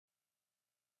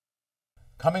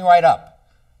Coming right up,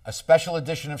 a special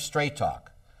edition of Straight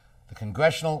Talk. The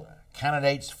congressional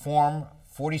candidates form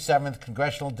 47th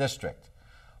Congressional District.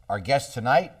 Our guest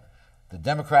tonight, the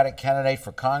Democratic candidate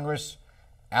for Congress,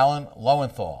 Alan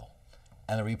Lowenthal,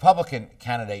 and the Republican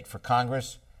candidate for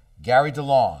Congress, Gary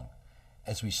DeLong,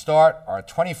 as we start our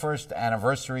 21st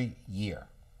anniversary year.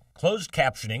 Closed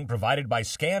captioning provided by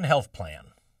Scan Health Plan.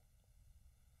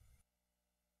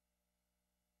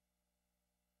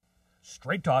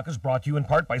 Straight Talk is brought to you in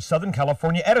part by Southern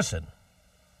California Edison.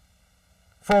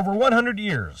 For over 100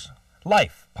 years,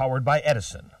 life powered by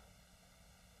Edison.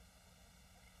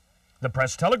 The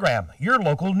Press Telegram, your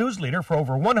local news leader for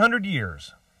over 100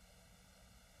 years.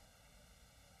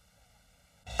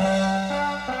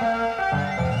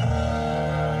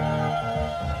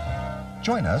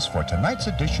 Join us for tonight's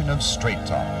edition of Straight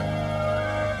Talk.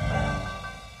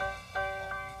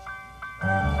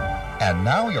 And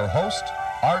now your host,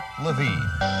 Art Levine.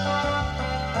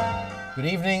 Good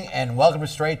evening and welcome to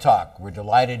Straight Talk. We're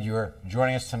delighted you're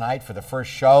joining us tonight for the first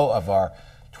show of our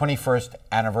 21st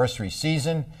anniversary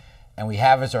season. And we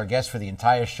have as our guests for the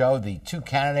entire show the two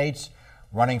candidates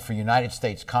running for United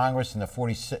States Congress in the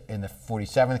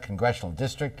 47th Congressional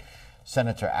District,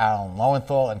 Senator Alan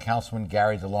Lowenthal and Councilman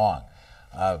Gary DeLong.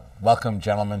 Welcome,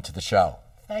 gentlemen, to the show.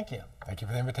 Thank you. Thank you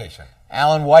for the invitation.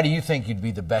 Alan, why do you think you'd be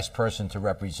the best person to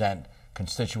represent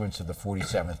constituents of the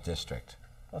 47th District?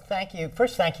 Well, thank you.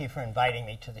 First, thank you for inviting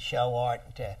me to the show,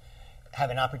 Art, to have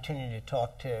an opportunity to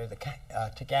talk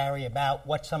to Gary about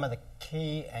what some of the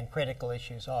key and critical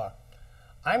issues are.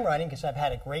 I'm running because I've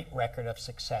had a great record of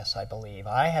success, I believe.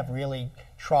 I have really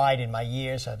tried in my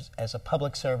years as a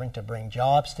public servant to bring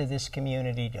jobs to this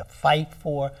community, to fight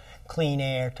for clean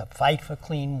air, to fight for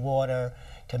clean water,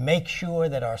 to make sure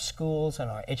that our schools and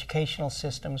our educational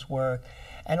systems work,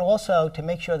 and also to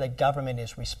make sure that government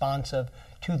is responsive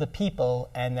to the people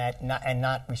and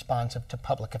not responsive to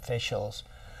public officials.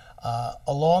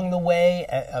 Along the way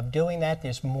of doing that,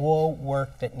 there's more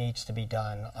work that needs to be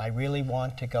done. I really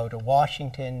want to go to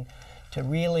Washington to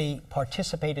really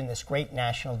participate in this great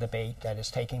national debate that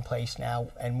is taking place now,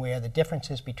 and where the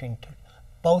differences between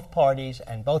both parties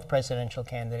and both presidential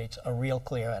candidates are real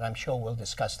clear, and I'm sure we'll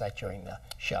discuss that during the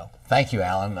show. Thank you,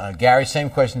 Alan. Gary, same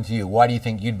question to you. Why do you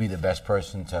think you'd be the best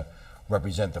person to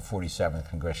represent the 47th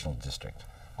Congressional District?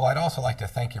 Well, I'd also like to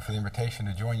thank you for the invitation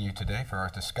to join you today for our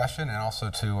discussion, and also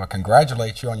to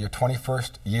congratulate you on your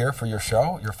 21st year for your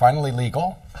show. You're finally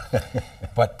legal.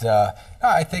 But no,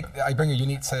 I think I bring a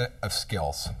unique set of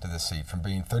skills to this seat, from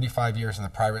being 35 years in the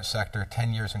private sector,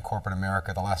 10 years in corporate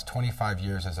America, the last 25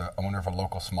 years as an owner of a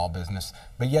local small business,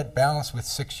 but yet balanced with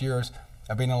 6 years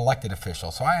of being an elected official.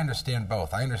 So I understand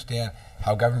both. I understand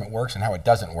how government works and how it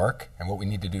doesn't work and what we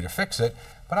need to do to fix it.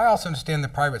 But I also understand the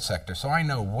private sector, so I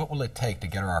know what will it take to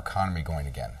get our economy going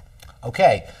again.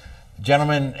 Okay.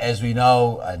 Gentlemen, as we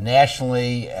know,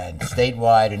 nationally and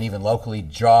statewide and even locally,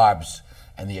 jobs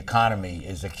and the economy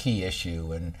is a key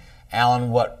issue. And Alan,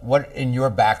 what in your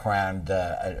background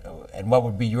and what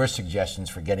would be your suggestions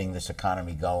for getting this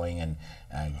economy going and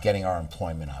getting our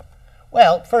employment up?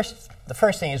 Well, the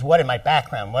first thing is, what in my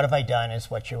background? What have I done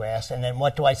is what you asked, and then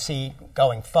what do I see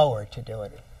going forward to do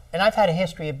it? And I've had a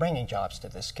history of bringing jobs to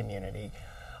this community.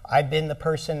 I've been the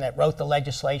person that wrote the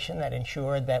legislation that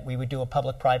ensured that we would do a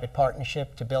public-private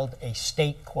partnership to build a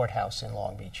state courthouse in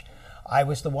Long Beach. I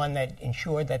was the one that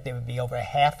ensured that there would be over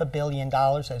 $500 million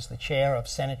as the chair of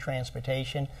Senate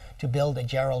Transportation to build a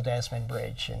Gerald Desmond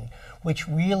Bridge, and which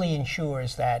really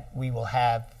ensures that we will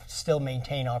still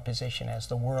maintain our position as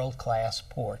the world-class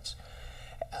ports.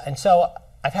 And so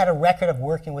I've had a record of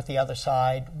working with the other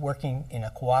side, working in a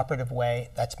cooperative way.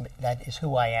 That is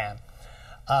who I am.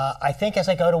 I think as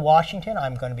I go to Washington,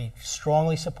 I'm going to be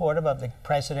strongly supportive of the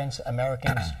President's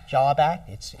Americans Job Act.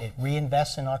 It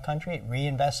reinvests in our country, it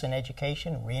reinvests in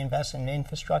education, it reinvests in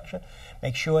infrastructure,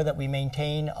 make sure that we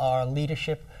maintain our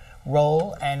leadership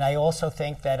role, and I also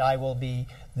think that I will be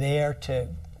there to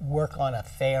work on a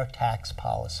fair tax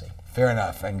policy. Fair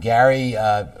enough. And Gary,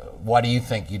 why do you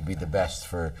think you'd be the best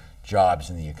for jobs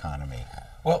in the economy?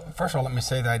 Well, first of all, let me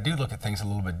say that I do look at things a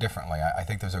little bit differently. I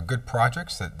think those are good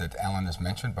projects that Alan has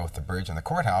mentioned, both the bridge and the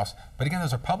courthouse. But again,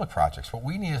 those are public projects. What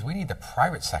we need is the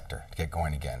private sector to get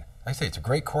going again. Like I say, it's a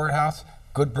great courthouse,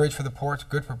 good bridge for the ports,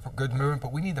 good for good movement,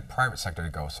 but we need the private sector to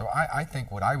go. So I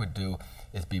think what I would do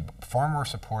is be far more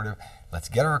supportive. Let's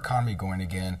get our economy going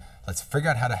again. Let's figure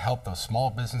out how to help those small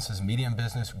businesses, medium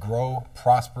business, grow,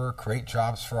 prosper, create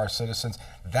jobs for our citizens.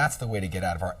 That's the way to get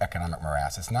out of our economic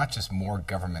morass. It's not just more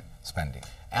government spending.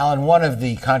 Alan, one of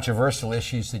the controversial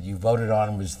issues that you voted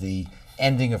on was the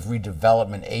ending of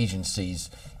redevelopment agencies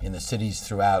in the cities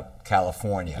throughout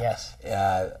California. Yes.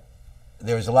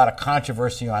 there was a lot of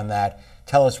controversy on that.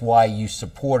 Tell us why you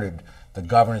supported the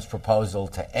governor's proposal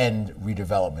to end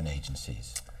redevelopment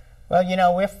agencies.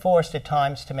 Well, we're forced at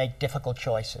times to make difficult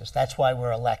choices. That's why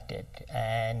we're elected.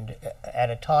 And at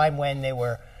a time when there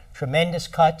were tremendous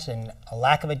cuts and a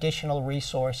lack of additional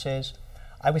resources,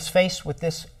 I was faced with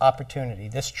this opportunity,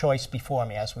 this choice before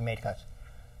me as we made cuts.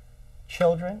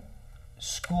 Children,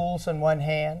 schools on one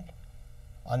hand,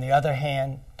 on the other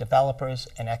hand, developers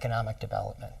and economic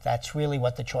development. That's really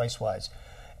what the choice was.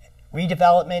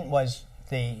 Redevelopment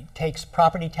takes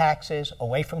property taxes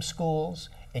away from schools.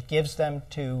 It gives them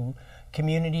to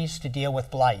communities to deal with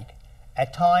blight.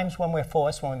 At times when we're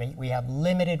forced, when we have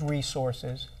limited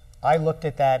resources, I looked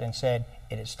at that and said,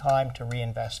 it is time to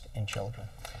reinvest in children.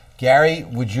 Gary,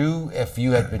 would you, if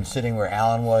you had been sitting where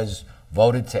Alan was,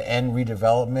 voted to end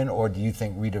redevelopment, or do you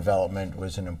think redevelopment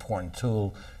was an important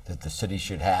tool that the city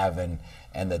should have,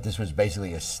 and that this was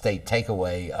basically a state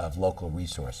takeaway of local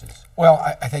resources? Well,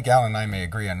 I think Alan and I may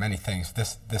agree on many things.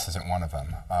 This isn't one of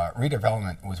them.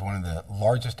 Redevelopment was one of the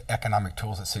largest economic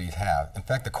tools that cities have. In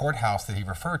fact, the courthouse that he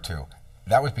referred to,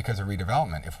 that was because of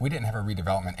redevelopment. If we didn't have a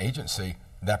redevelopment agency,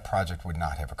 that project would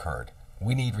not have occurred.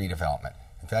 We need redevelopment.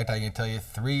 In fact, I can tell you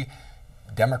 3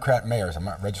 Democrat mayors, I'm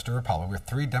not registered Republican, with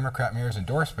 3 Democrat mayors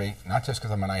endorsed me, not just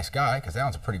because I'm a nice guy, because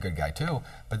Alan's a pretty good guy too,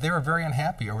 but they were very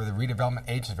unhappy over the redevelopment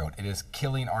agency vote. It is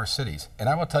killing our cities. And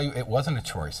I will tell you, it wasn't a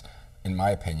choice, in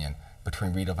my opinion,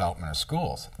 between redevelopment or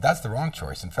schools. That's the wrong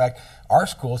choice. In fact, our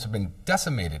schools have been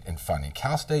decimated in funding.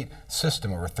 Cal State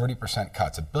system over 30%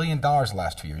 cuts, $1 billion the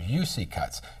last 2 years, UC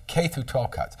cuts, K through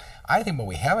 12 cuts. I think what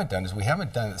we haven't done is we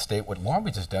haven't done at the state what Long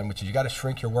Beach has done, which is you got to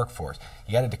shrink your workforce.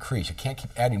 You got to decrease. You can't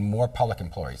keep adding more public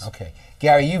employees. Okay.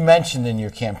 Gary, you mentioned in your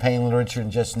campaign literature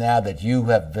and just now that you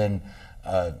have been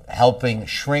helping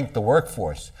shrink the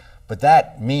workforce, but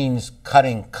that means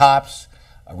cutting cops,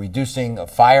 reducing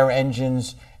fire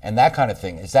engines, and that kind of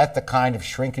thing. Is that the kind of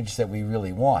shrinkage that we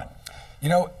really want? You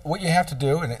know, what you have to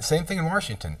do, and the same thing in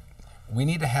Washington, we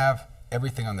need to have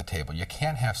everything on the table. You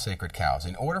can't have sacred cows.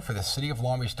 In order for the city of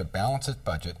Long Beach to balance its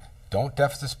budget, don't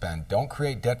deficit spend, don't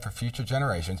create debt for future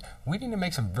generations, we need to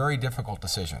make some very difficult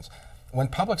decisions. When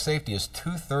public safety is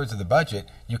 2/3 of the budget,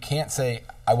 you can't say,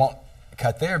 I won't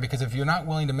cut there, because if you're not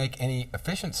willing to make any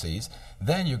efficiencies,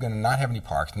 then you're going to not have any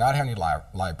parks, not have any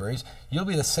libraries. You'll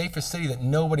be the safest city that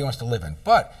nobody wants to live in.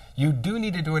 But you do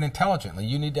need to do it intelligently.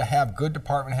 You need to have good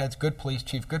department heads, good police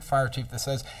chief, good fire chief that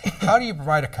says, how do you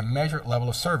provide a commensurate level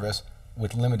of service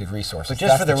with limited resources? But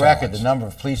just for the record, the number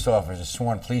of police officers,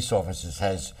 sworn police officers,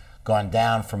 has gone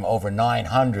down from over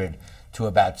 900 to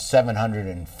about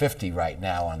 750 right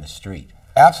now on the street.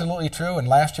 Absolutely true, and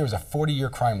last year was a 40-year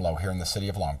crime low here in the city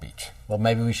of Long Beach. Well,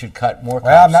 maybe we should cut more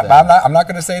Well, cops. I'm not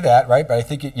going to say that, right? But I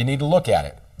think you need to look at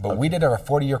it. But okay. We did have a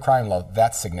 40-year crime low.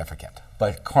 That's significant.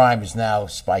 But crime is now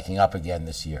spiking up again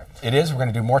this year. It is. We're going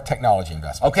to do more technology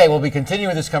investment. Okay, we'll be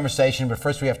continuing this conversation, but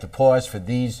first we have to pause for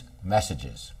these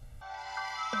messages.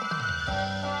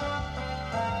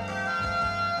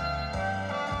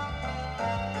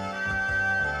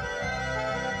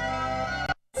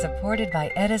 Supported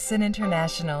by Edison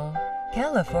International.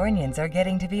 Californians are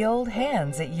getting to be old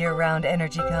hands at year-round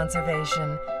energy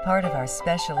conservation, part of our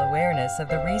special awareness of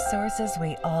the resources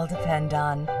we all depend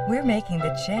on. We're making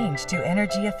the change to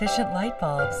energy-efficient light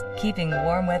bulbs, keeping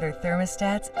warm weather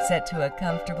thermostats set to a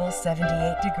comfortable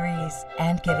 78 degrees,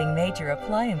 and giving major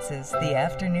appliances the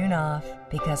afternoon off.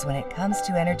 Because when it comes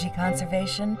to energy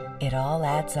conservation, it all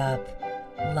adds up.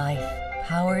 Life,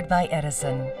 powered by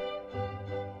Edison.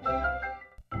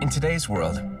 In today's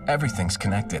world, everything's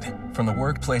connected. From the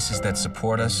workplaces that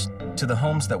support us, to the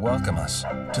homes that welcome us,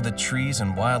 to the trees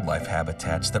and wildlife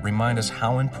habitats that remind us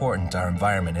how important our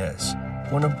environment is.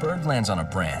 When a bird lands on a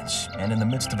branch, and in the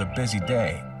midst of a busy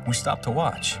day, we stop to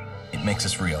watch, it makes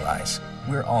us realize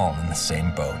we're all in the same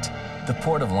boat. The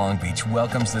Port of Long Beach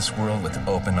welcomes this world with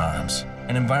open arms,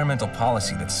 an environmental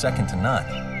policy that's second to none,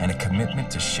 and a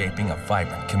commitment to shaping a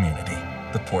vibrant community.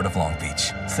 The Port of Long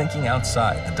Beach, thinking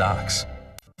outside the docks.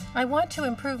 I want to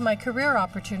improve my career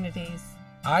opportunities.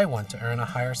 I want to earn a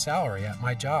higher salary at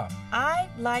my job. I'd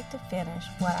like to finish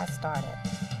what I started.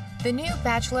 The new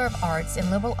Bachelor of Arts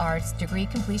in Liberal Arts degree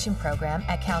completion program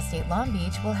at Cal State Long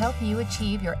Beach will help you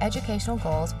achieve your educational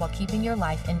goals while keeping your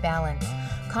life in balance.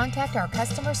 Contact our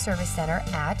customer service center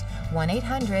at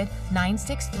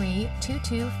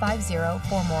 1-800-963-2250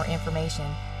 for more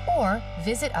information, or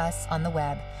visit us on the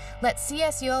web. Let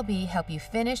CSULB help you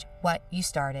finish what you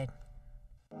started.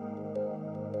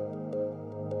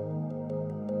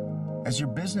 As your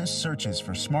business searches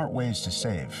for smart ways to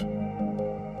save,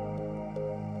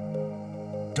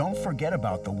 don't forget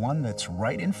about the one that's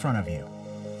right in front of you.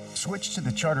 Switch to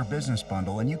the Charter Business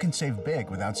Bundle and you can save big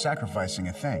without sacrificing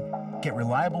a thing. Get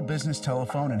reliable business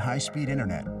telephone and high-speed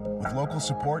internet with local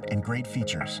support and great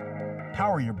features.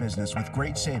 Power your business with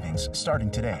great savings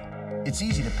starting today. It's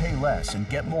easy to pay less and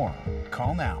get more.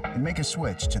 Call now and make a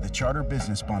switch to the Charter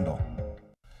Business Bundle.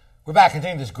 We're back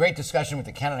continuing this great discussion with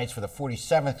the candidates for the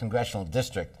 47th Congressional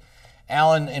District.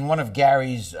 Alan, in one of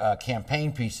Gary's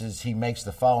campaign pieces, he makes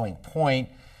the following point,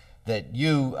 that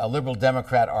you, a liberal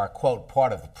Democrat, are, quote,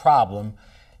 part of the problem,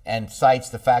 and cites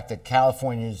the fact that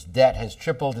California's debt has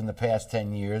tripled in the past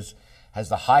 10 years, has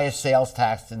the highest sales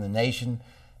tax in the nation,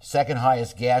 second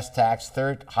highest gas tax,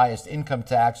 third highest income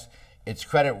tax, its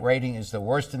credit rating is the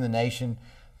worst in the nation,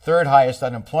 third highest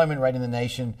unemployment rate in the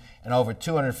nation, and over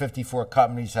 254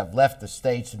 companies have left the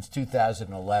state since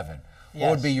 2011. Yes.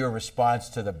 What would be your response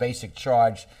to the basic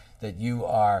charge that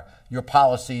your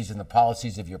policies and the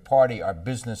policies of your party are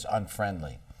business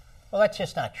unfriendly? Well, that's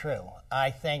just not true. I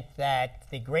think that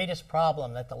the greatest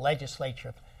problem that the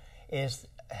legislature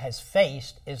has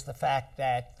faced is the fact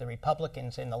that the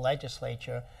Republicans in the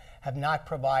legislature have not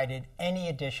provided any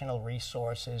additional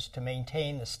resources to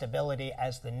maintain the stability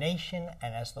as the nation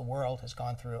and as the world has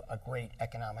gone through a great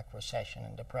economic recession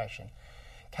and depression.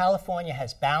 California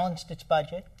has balanced its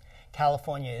budget.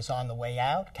 California is on the way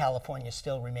out. California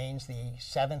still remains the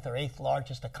 7th or 8th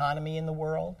largest economy in the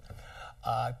world.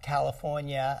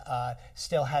 California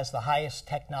still has the highest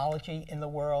technology in the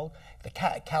world.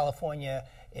 California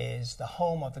is the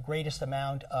home of the greatest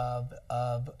amount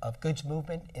of goods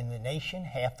movement in the nation.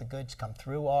 Half the goods come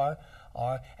through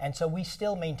and so we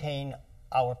still maintain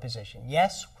our position.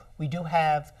 Yes, we do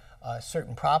have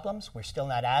certain problems. We're still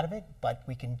not out of it, but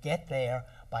we can get there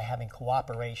by having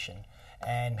cooperation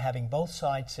and having both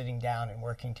sides sitting down and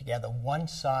working together. One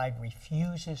side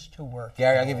refuses to work.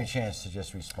 Gary, I'll give you a chance to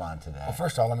just respond to that. Well,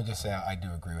 first of all, let me just say I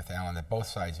do agree with Alan that both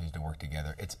sides need to work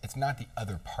together. It's not the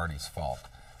other party's fault.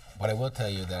 But I will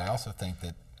tell you that I also think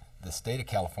that the state of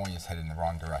California is headed in the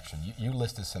wrong direction. You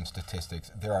listed some statistics.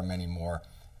 There are many more.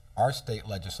 Our state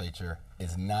legislature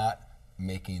is not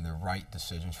making the right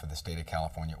decisions for the state of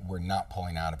California. We're not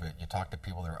pulling out of it. You talk to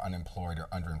people that are unemployed or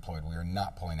underemployed. We are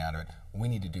not pulling out of it. We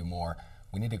need to do more.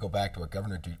 We need to go back to what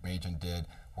Governor Majan did,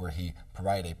 where he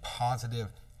provided a positive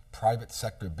private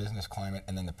sector business climate,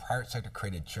 and then the private sector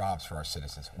created jobs for our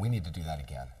citizens. We need to do that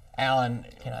again. Alan,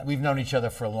 we've known each other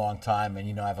for a long time,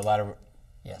 and I have a lot of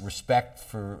respect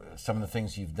for some of the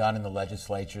things you've done in the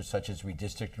legislature, such as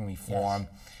redistricting reform,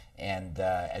 and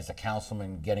as a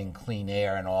councilman getting clean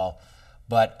air and all.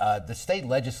 But the state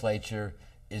legislature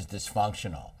is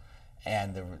dysfunctional,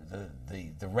 and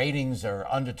the ratings are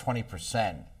under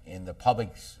 20% in the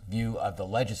public's view of the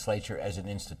legislature as an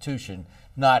institution,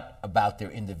 not about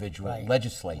their individual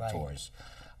legislators.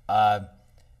 Right.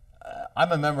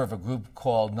 I'm a member of a group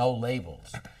called No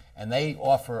Labels, and they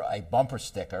offer a bumper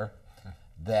sticker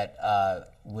that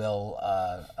will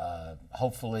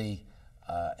hopefully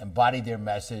embody their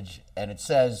message, and it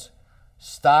says,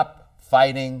 "Stop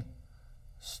fighting,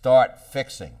 start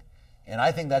fixing." And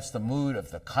I think that's the mood of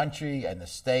the country and the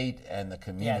state and the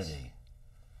community.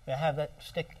 Yes. I have that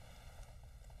stick.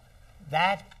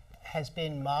 That has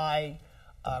been my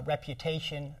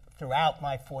reputation throughout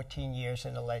my 14 years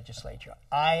in the legislature.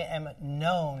 I am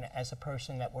known as a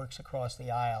person that works across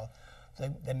the aisle.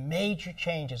 The major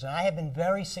changes, and I have been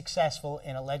very successful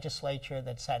in a legislature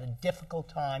that's had a difficult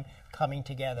time coming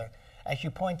together. As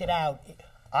you pointed out,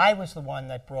 I was the one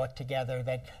that brought together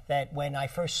that when I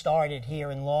first started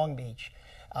here in Long Beach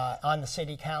on the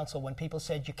city council, when people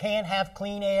said you can't have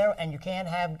clean air and you can't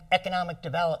have economic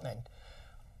development,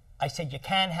 I said you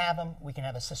can have them, we can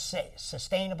have a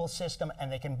sustainable system,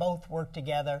 and they can both work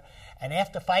together. And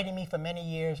after fighting me for many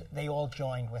years, they all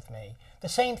joined with me. The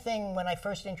same thing when I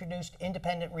first introduced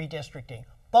independent redistricting.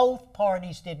 Both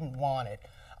parties didn't want it.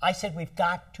 I said we've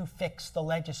got to fix the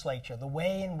legislature. The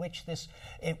way in which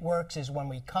it works is when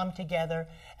we come together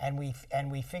and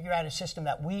we figure out a system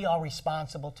that we are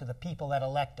responsible to the people that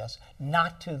elect us,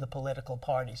 not to the political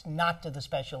parties, not to the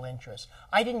special interests.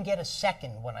 I didn't get a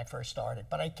second when I first started,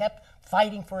 but I kept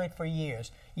fighting for it for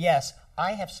years. Yes,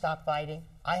 I have stopped fighting.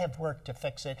 I have worked to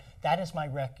fix it. That is my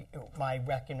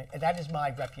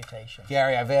reputation.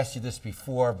 Gary, I've asked you this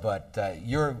before, but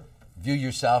view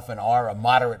yourself and are a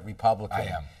moderate Republican. I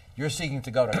am. You're seeking to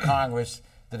go to Congress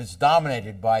that is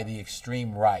dominated by the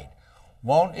extreme right.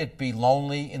 Won't it be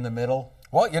lonely in the middle?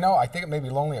 Well, I think it may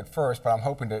be lonely at first, but I'm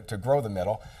hoping to grow the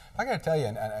middle. I got to tell you,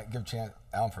 and I give a chance,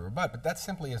 Alan, for a rebut, but that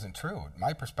simply isn't true.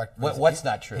 My perspective is what's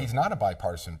not true? He's not a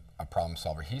bipartisan problem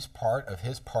solver. He's part of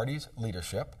his party's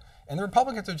leadership. And the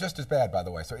Republicans are just as bad, by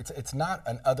the way. So it's not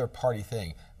an other party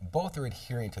thing. Both are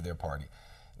adhering to their party.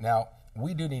 Now,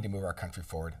 we do need to move our country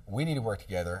forward. We need to work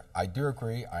together. I do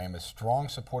agree. I am a strong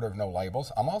supporter of no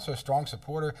labels. I'm also a strong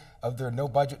supporter of their no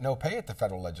budget, no pay at the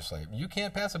federal legislature. You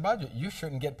can't pass a budget. You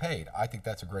shouldn't get paid. I think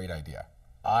that's a great idea.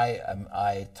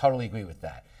 I totally agree with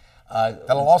that.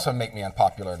 That'll also make me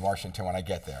unpopular in Washington when I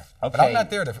get there. Okay. But I'm not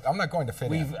there to. I'm not going to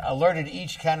fit in. We've alerted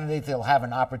each candidate they'll have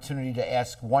an opportunity to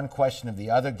ask one question of the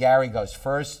other. Gary goes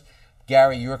first.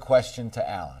 Gary, your question to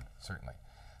Alan. Certainly.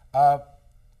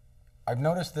 I've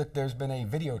noticed that there's been a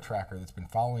video tracker that's been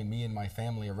following me and my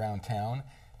family around town,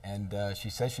 and she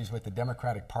says she's with the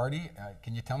Democratic Party.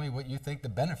 Can you tell me what you think the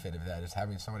benefit of that is,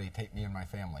 having somebody take me and my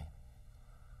family?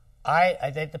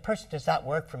 The person does not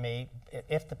work for me.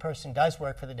 If the person does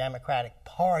work for the Democratic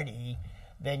Party,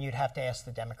 then you'd have to ask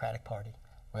the Democratic Party.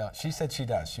 Well, she said she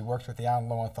does. She works with the Alan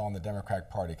Lowenthal and the Democratic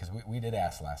Party, because we did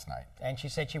ask last night. And she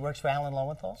said she works for Alan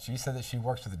Lowenthal? She said that she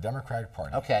works for the Democratic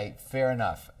Party. Okay, fair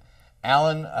enough.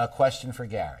 Alan, a question for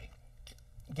Gary.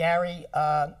 Gary,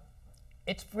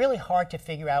 it's really hard to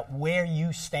figure out where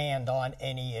you stand on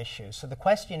any issue. So the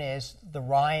question is the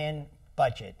Ryan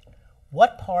budget.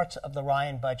 What parts of the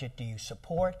Ryan budget do you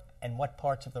support, and what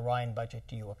parts of the Ryan budget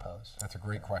do you oppose? That's a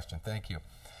great question. Thank you.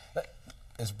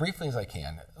 As briefly as I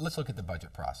can, let's look at the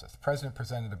budget process. The president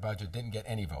presented a budget, didn't get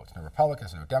any votes. No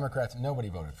Republicans, no Democrats, nobody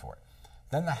voted for it.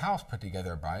 Then the House put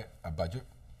together a budget,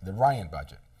 the Ryan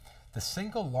budget. The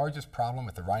single largest problem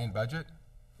with the Ryan budget,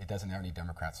 it doesn't have any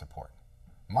Democrat support.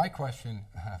 My question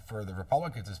for the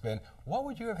Republicans has been, what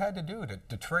would you have had to do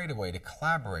to trade away, to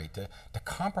collaborate, to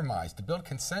compromise, to build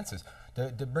consensus,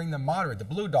 to bring the moderate, the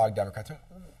blue dog Democrats?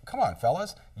 Come on,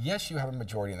 fellas. Yes, you have a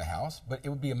majority in the House, but it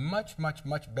would be a much, much,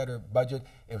 much better budget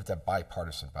if it's a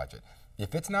bipartisan budget.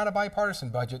 If it's not a bipartisan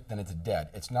budget, then it's dead.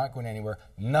 It's not going anywhere.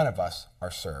 None of us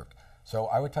are served. So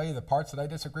I would tell you the parts that I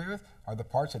disagree with are the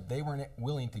parts that they weren't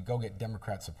willing to go get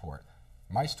Democrat support.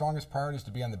 My strongest priority is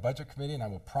to be on the Budget Committee, and I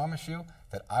will promise you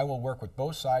that I will work with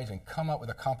both sides and come up with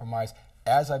a compromise,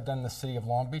 as I've done in the city of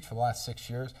Long Beach for the last 6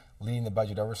 years, leading the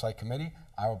Budget Oversight Committee.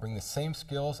 I will bring the same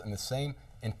skills and the same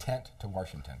intent to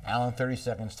Washington. Alan, 30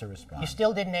 seconds to respond. You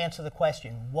still didn't answer the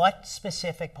question. What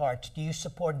specific parts? Do you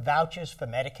support vouchers for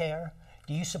Medicare?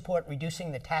 Do you support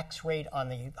reducing the tax rate on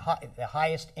the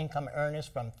highest income earners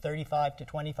from 35 to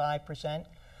 25%?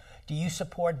 Do you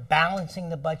support balancing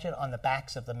the budget on the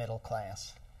backs of the middle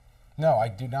class? No, I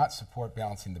do not support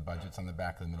balancing the budgets on the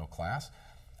back of the middle class,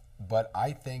 but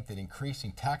I think that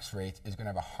increasing tax rates is going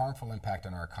to have a harmful impact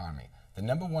on our economy. The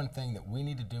number one thing that we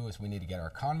need to do is we need to get our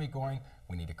economy going.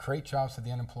 We need to create jobs for the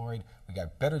unemployed. We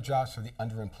got better jobs for the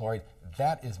underemployed.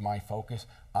 That is my focus.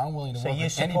 I'm willing to work with anybody.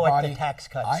 So you support the tax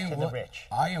cuts to the rich?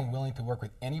 I am willing to work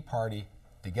with any party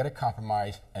to get a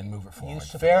compromise and move it forward.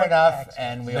 Fair enough.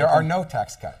 And there are no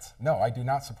tax cuts. No, I do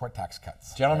not support tax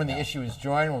cuts. Gentlemen, the issue is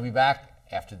joined. We'll be back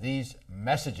after these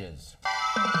messages.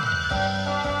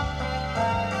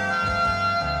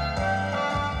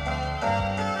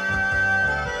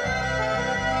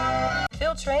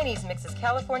 Phil Trainees mixes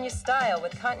California style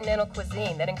with continental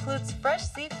cuisine that includes fresh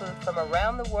seafood from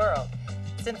around the world.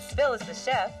 Since Phil is the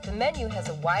chef, the menu has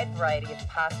a wide variety of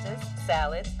pastas,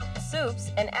 salads, soups,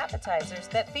 and appetizers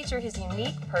that feature his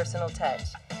unique personal touch.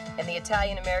 And the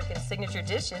Italian-American signature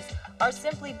dishes are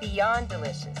simply beyond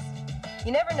delicious.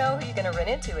 You never know who you're going to run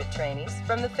into at Trainees,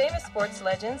 from the famous sports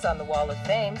legends on the Wall of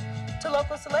Fame to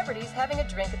local celebrities having a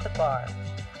drink at the bar.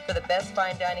 For the best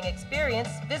fine dining experience,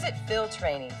 visit Phil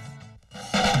Trainees.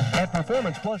 At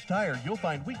Performance Plus Tire, you'll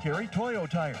find we carry Toyo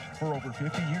tires. For over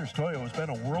 50 years, Toyo has been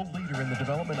a world leader in the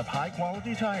development of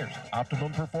high-quality tires.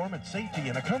 Optimum performance, safety,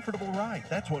 and a comfortable ride.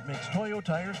 That's what makes Toyo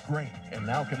tires great. And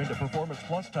now come into Performance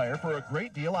Plus Tire for a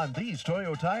great deal on these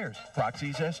Toyo tires.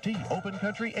 Proxys ST, Open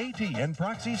Country AT, and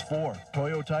Proxys 4.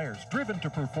 Toyo tires, driven to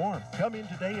perform. Come in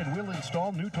today and we'll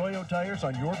install new Toyo tires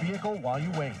on your vehicle while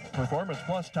you wait. Performance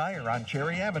Plus Tire on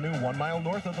Cherry Avenue, 1 mile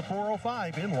north of the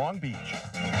 405 in Long Beach.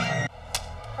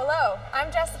 Hello,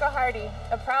 I'm Jessica Hardy,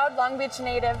 a proud Long Beach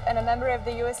native and a member of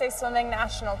the USA Swimming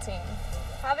national team.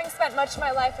 Having spent much of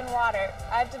my life in water,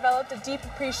 I've developed a deep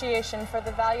appreciation for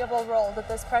the valuable role that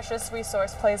this precious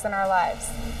resource plays in our lives.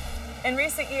 In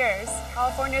recent years,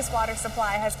 California's water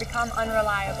supply has become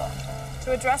unreliable.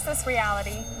 To address this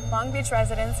reality, Long Beach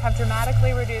residents have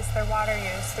dramatically reduced their water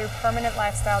use through permanent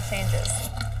lifestyle changes.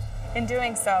 In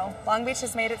doing so, Long Beach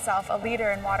has made itself a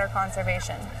leader in water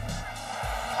conservation.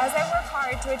 As I work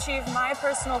hard to achieve my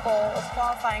personal goal of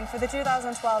qualifying for the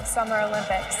 2012 Summer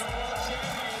Olympics,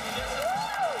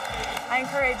 I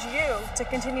encourage you to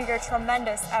continue your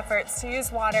tremendous efforts to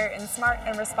use water in smart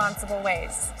and responsible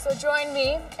ways. So join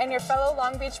me and your fellow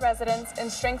Long Beach residents in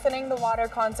strengthening the water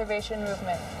conservation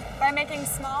movement. By making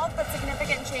small but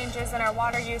significant changes in our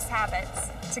water use habits,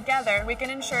 together we can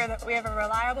ensure that we have a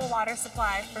reliable water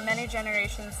supply for many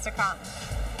generations to come.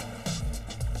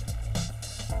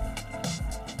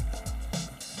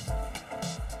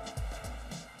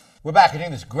 We're back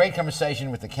having this great conversation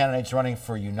with the candidates running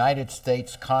for United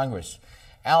States Congress.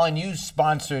 Alan, you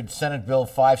sponsored Senate Bill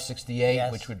 568,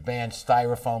 yes, which would ban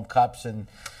styrofoam cups and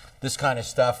this kind of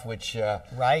stuff, which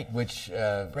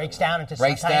breaks down into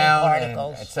tiny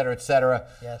particles, et cetera, et cetera.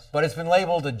 Yes. But it's been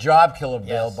labeled a job killer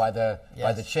bill by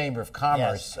the Chamber of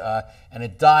Commerce, and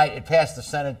it died. It passed the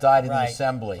Senate, died in the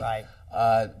Assembly. Right.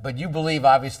 But you believe,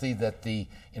 obviously, that the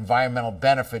environmental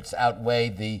benefits outweigh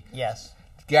the. Yes.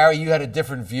 Gary, you had a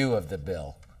different view of the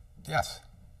bill. Yes.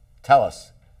 Tell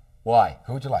us why.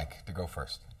 Who would you like to go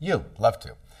first? You. Love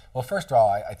to. Well, first of all,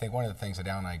 I think one of the things that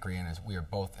Al and I agree on is we are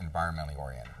both environmentally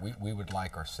oriented. We would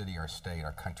like our city, our state,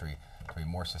 our country to be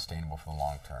more sustainable for the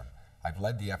long term. I've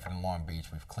led the effort in Long Beach.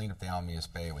 We've cleaned up the Alameas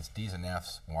Bay. It was D's and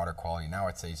F's, water quality. Now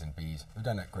it's A's and B's. We've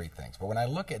done great things. But when I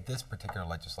look at this particular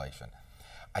legislation,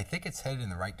 I think it's headed in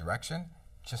the right direction,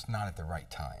 just not at the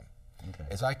right time. Okay.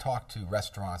 As I talk to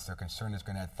restaurants, their concern is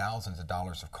going to add thousands of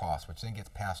dollars of cost, which then gets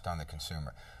passed on to the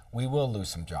consumer. We will lose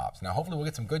some jobs. Now, hopefully we'll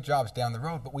get some good jobs down the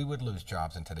road, but we would lose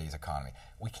jobs in today's economy.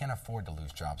 We can't afford to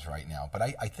lose jobs right now. But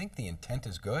I think the intent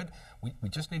is good. We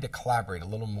just need to collaborate a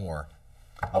little more.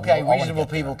 Okay, reasonable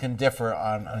people can differ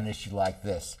on an issue like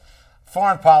this.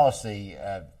 Foreign policy,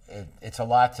 it's a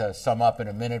lot to sum up in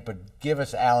a minute, but give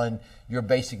us, Alan, your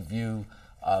basic view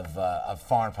of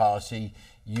foreign policy.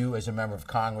 You, as a member of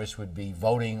Congress, would be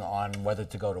voting on whether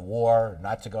to go to war,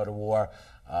 not to go to war,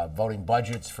 voting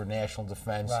budgets for national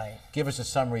defense. Right. Give us a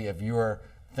summary of your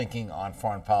thinking on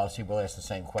foreign policy. We'll ask the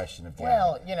same question of Gary.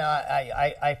 Well, you know,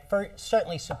 I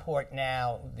certainly support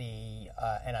now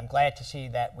and I'm glad to see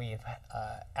that we've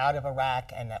out of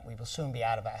Iraq and that we will soon be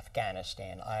out of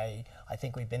Afghanistan. I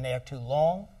think we've been there too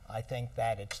long. I think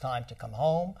that it's time to come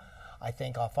home. I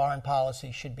think our foreign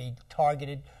policy should be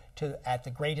targeted at the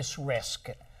greatest risk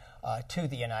to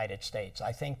the United States.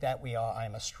 I think that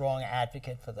I'm a strong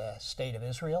advocate for the state of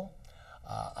Israel.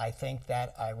 I think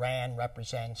that Iran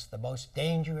represents the most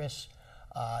dangerous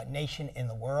nation in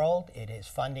the world. It is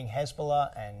funding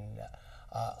Hezbollah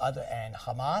and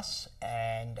Hamas,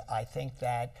 and I think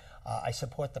that I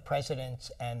support the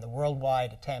president's and the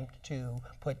worldwide attempt to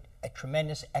put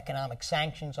tremendous economic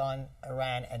sanctions on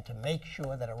Iran and to make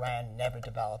sure that Iran never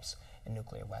develops a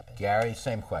nuclear weapon. Gary,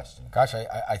 same question. Gosh,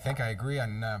 I think I agree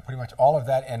on pretty much all of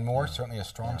that and more. Certainly a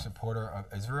strong supporter of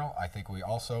Israel. I think we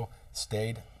also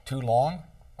stayed too long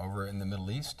over in the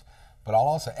Middle East. But I'll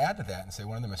also add to that and say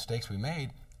one of the mistakes we made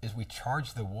is we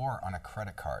charged the war on a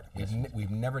credit card.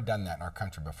 We've never done that in our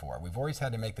country before. We've always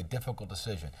had to make the difficult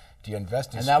decision. Do you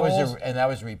invest in schools? That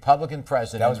was a Republican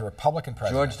president. That was a Republican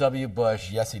president. George W.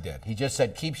 Bush. Yes, he did. He just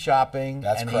said keep shopping,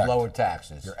 That's and correct. He lowered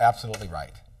taxes. You're absolutely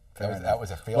right. That was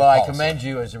a failed policy. policy. I commend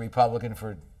you as a Republican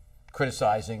for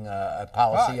criticizing a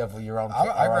policy of your own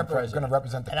president. I'm going to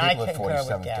represent the people of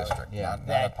 47th District,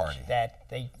 not a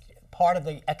party. Part of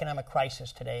the economic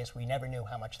crisis today is we never knew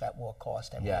how much that war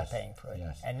cost and we were paying for it.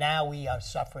 Yes. And now we are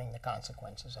suffering the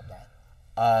consequences of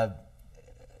that.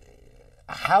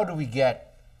 How do we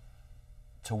get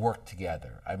to work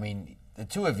together? I mean, the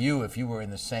two of you, if you were in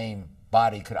the same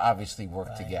body, could obviously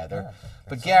work together. Yeah,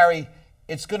 but Gary,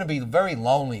 it's going to be very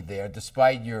lonely there,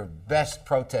 despite your best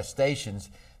protestations.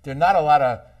 There are not a lot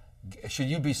of, should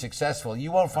you be successful,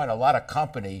 you won't find a lot of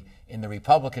company in the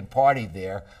Republican Party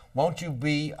there. Won't you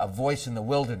be a voice in the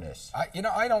wilderness?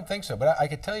 I don't think so. But I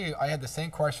could tell you, I had the same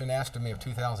question asked of me of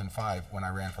 2005 when I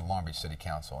ran for the Long Beach City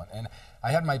Council. And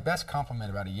I had my best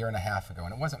compliment about a year and a half ago,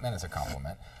 and it wasn't meant as a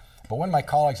compliment. But one of my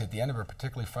colleagues at the end of a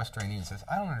particularly frustrating meeting says,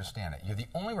 I don't understand it. You're the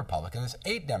only Republican. There's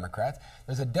 8 Democrats.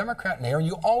 There's a Democrat mayor, and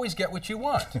you always get what you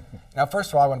want. Now, first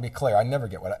of all, I want to be clear. I never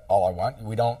get all I want.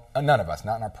 We don't, none of us,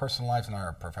 not in our personal lives, not in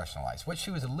our professional lives. What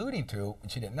she was alluding to,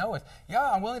 and she didn't know, is,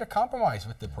 I'm willing to compromise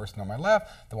with the person on my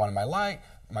left, the one on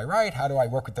my right. How do I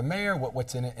work with the mayor?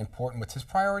 What's in it important? What's his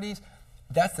priorities?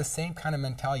 That's the same kind of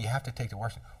mentality you have to take to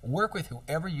Washington. Work with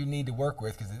whoever you need to work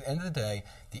with, because at the end of the day,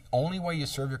 the only way you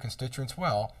serve your constituents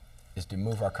well is to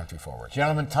move our country forward.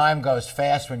 Gentlemen, time goes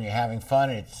fast when you're having fun.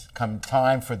 It's come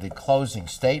time for the closing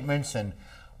statements, and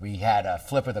we had a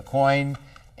flip of the coin.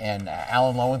 And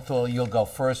Alan Lowenthal, you'll go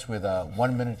first with a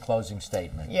 1-minute closing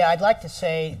statement. Yeah, I'd like to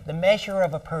say the measure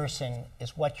of a person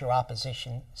is what your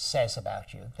opposition says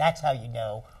about you. That's how you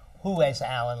know who is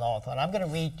Alan Lowenthal. And I'm going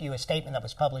to read to you a statement that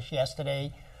was published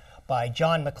yesterday by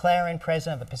John McLaren,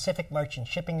 president of the Pacific Merchant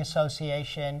Shipping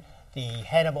Association, the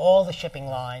head of all the shipping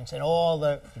lines and all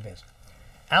the.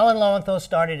 Alan Lowenthal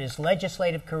started his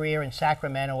legislative career in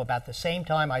Sacramento about the same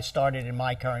time I started in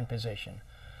my current position.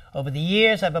 Over the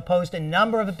years, I've opposed a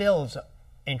number of bills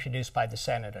introduced by the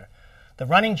senator. The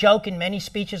running joke in many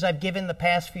speeches I've given the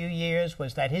past few years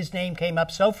was that his name came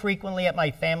up so frequently at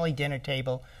my family dinner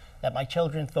table that my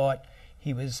children thought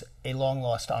he was a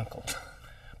long-lost uncle.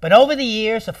 But over the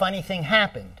years, a funny thing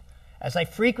happened. As I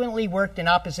frequently worked in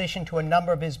opposition to a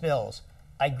number of his bills,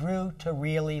 I grew to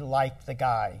really like the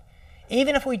guy.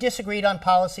 Even if we disagreed on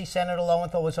policy, Senator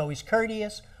Lowenthal was always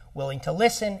courteous, willing to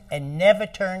listen, and never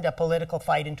turned a political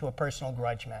fight into a personal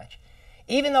grudge match.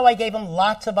 Even though I gave him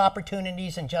lots of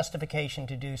opportunities and justification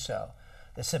to do so,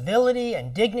 the civility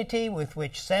and dignity with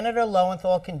which Senator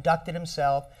Lowenthal conducted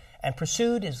himself and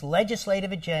pursued his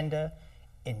legislative agenda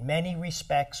in many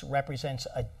respects represents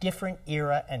a different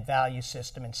era and value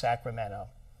system in Sacramento.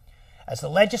 As the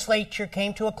legislature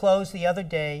came to a close the other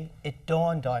day, it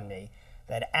dawned on me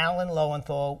that Alan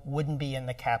Lowenthal wouldn't be in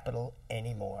the Capitol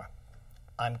anymore.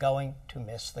 I'm going to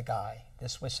miss the guy.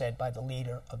 This was said by the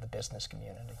leader of the business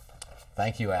community.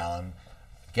 Thank you, Alan.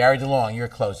 Gary DeLong, your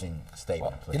closing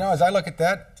statement, please. You know, as I look at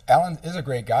that, Alan is a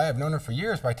great guy. I've known him for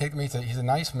years, but I take him, he's a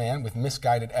nice man with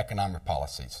misguided economic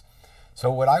policies. So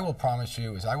what I will promise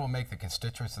you is I will make the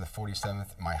constituents of the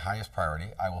 47th my highest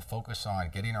priority. I will focus on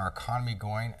getting our economy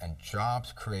going and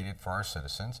jobs created for our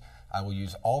citizens. I will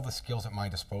use all the skills at my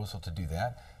disposal to do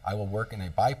that. I will work in a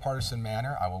bipartisan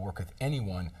manner. I will work with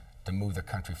anyone to move the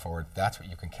country forward. That's what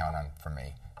you can count on from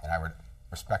me. And I would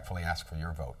respectfully ask for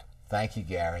your vote. Thank you,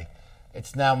 Gary.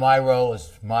 It's now my role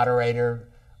as moderator,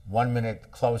 1 minute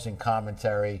closing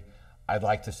commentary. I'd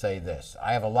like to say this.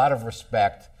 I have a lot of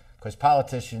respect because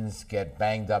politicians get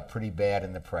banged up pretty bad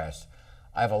in the press.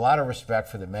 I have a lot of respect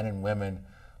for the men and women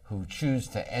who choose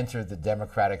to enter the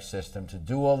democratic system, to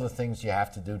do all the things you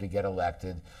have to do to get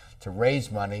elected, to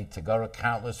raise money, to go to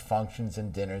countless functions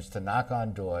and dinners, to knock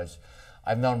on doors.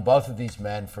 I've known both of these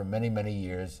men for many, many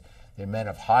years. They're men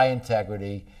of high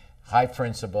integrity, high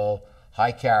principle,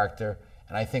 high character,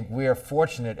 and I think we are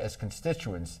fortunate as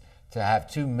constituents to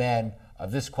have two men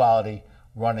of this quality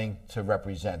running to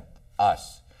represent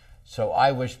us. So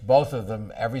I wish both of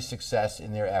them every success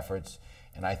in their efforts,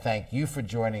 and I thank you for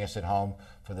joining us at home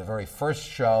for the very first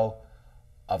show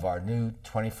of our new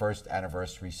 21st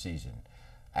anniversary season.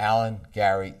 Alan,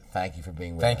 Gary, thank you for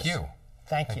being with us. Thank you.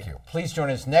 Thank you. Please join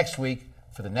us next week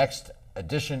for the next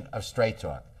edition of Straight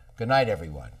Talk. Good night,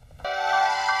 everyone.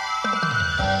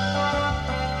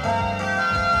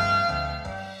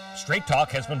 Straight Talk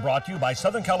has been brought to you by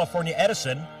Southern California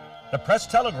Edison, the Press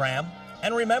Telegram,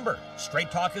 and remember,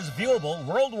 Straight Talk is viewable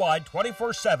worldwide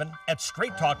 24/7 at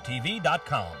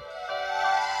straighttalktv.com.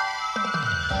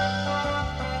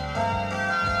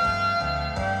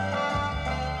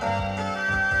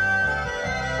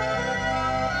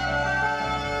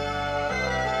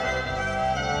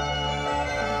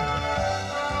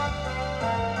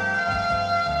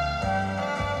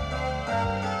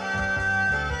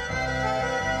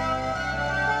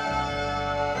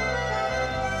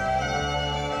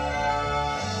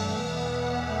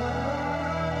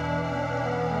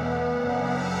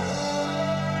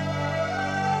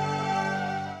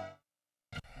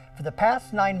 For the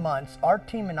past 9 months, our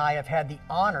team and I have had the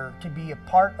honor to be a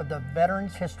part of the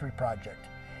Veterans History Project.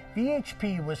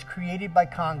 VHP was created by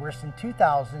Congress in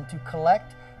 2000 to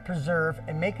collect, preserve,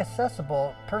 and make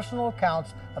accessible personal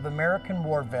accounts of American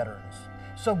war veterans.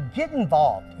 So get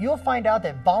involved. You'll find out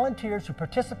that volunteers who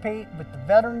participate with the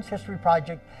Veterans History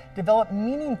Project develop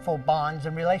meaningful bonds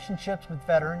and relationships with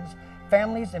veterans,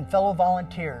 families, and fellow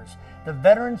volunteers. The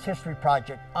Veterans History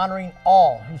Project, honoring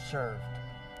all who served.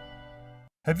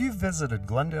 Have you visited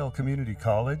Glendale Community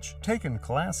College, taken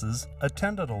classes,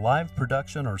 attended a live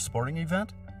production or sporting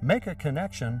event? Make a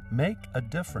connection, make a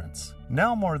difference.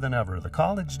 Now more than ever, the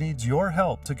college needs your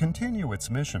help to continue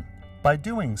its mission. By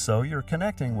doing so, you're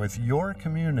connecting with your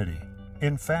community.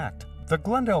 In fact, the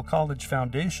Glendale College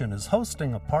Foundation is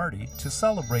hosting a party to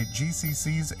celebrate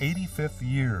GCC's 85th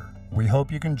year. We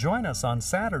hope you can join us on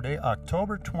Saturday,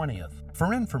 October 20th.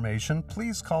 For information,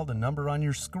 please call the number on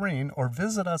your screen or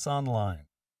visit us online.